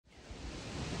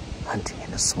hunting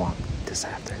in the swamp this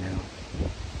afternoon.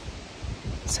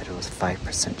 Said it was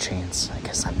 5% chance. I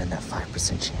guess I'm in that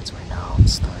 5% chance right now.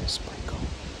 It's starting to sprinkle.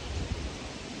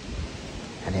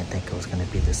 I didn't think it was gonna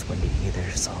be this windy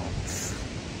either, so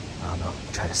I don't know.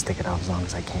 Try to stick it out as long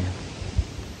as I can.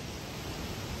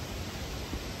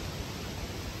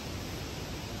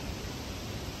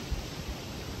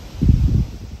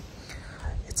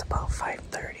 It's about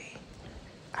 5:30.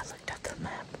 I looked at the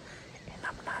map and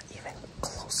I'm not even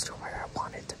close to where I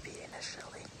wanted to be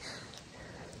initially.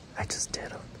 I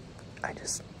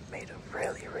just made a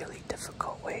really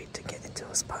difficult way to get into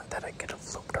a spot that I could have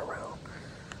looped around.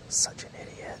 Such an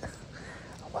idiot.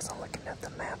 I wasn't looking at the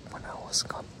map when I was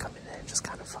coming in, just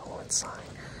kind of following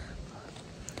sign.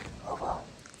 Oh well,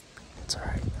 it's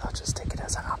alright. I'll just take it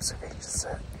as an observation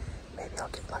set. Maybe I'll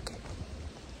get lucky.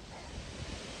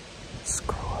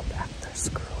 Screw up after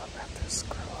screw up after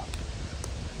screw up.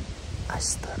 I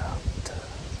stood up to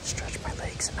stretch my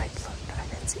legs and I looked. I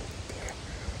didn't see any deer.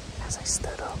 As I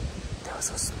stood up, there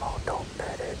was a small doe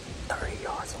bedded 30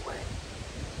 yards away.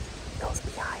 It was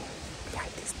behind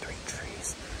these 3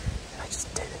 trees. And I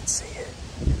just didn't see it.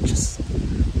 It just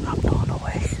hopped on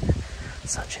away.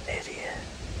 Such an idiot.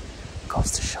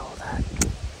 Goes to show that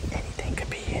anything could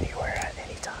be anywhere at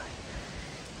any time.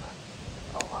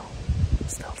 But, oh well.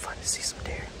 Still fun to see some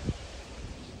deer.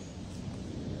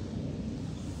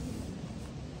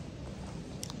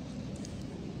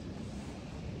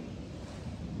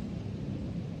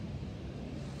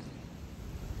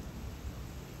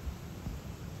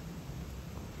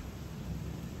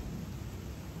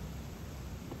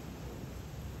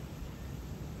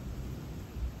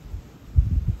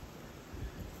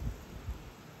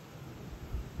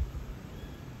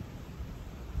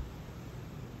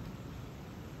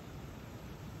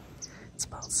 It's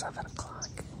about 7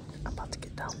 o'clock. I'm about to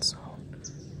get down soon.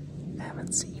 I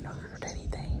haven't seen or heard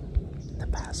anything in the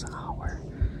past hour.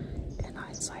 In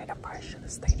hindsight, I probably should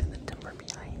have stayed in the timber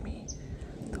behind me.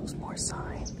 There was more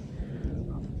sign.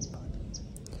 But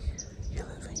you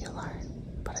live and you learn.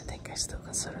 But I think I still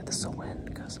consider this a win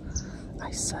because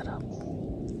I set up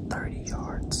 30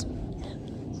 yards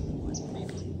and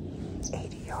maybe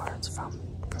 80 yards from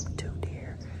 2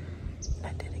 deer. And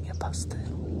I didn't get busted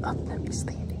of them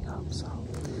standing up, so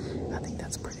I think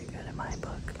that's pretty good in my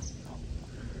book.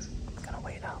 I'm gonna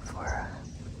wait out for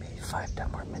maybe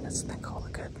 5-10 more minutes and then call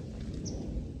it good.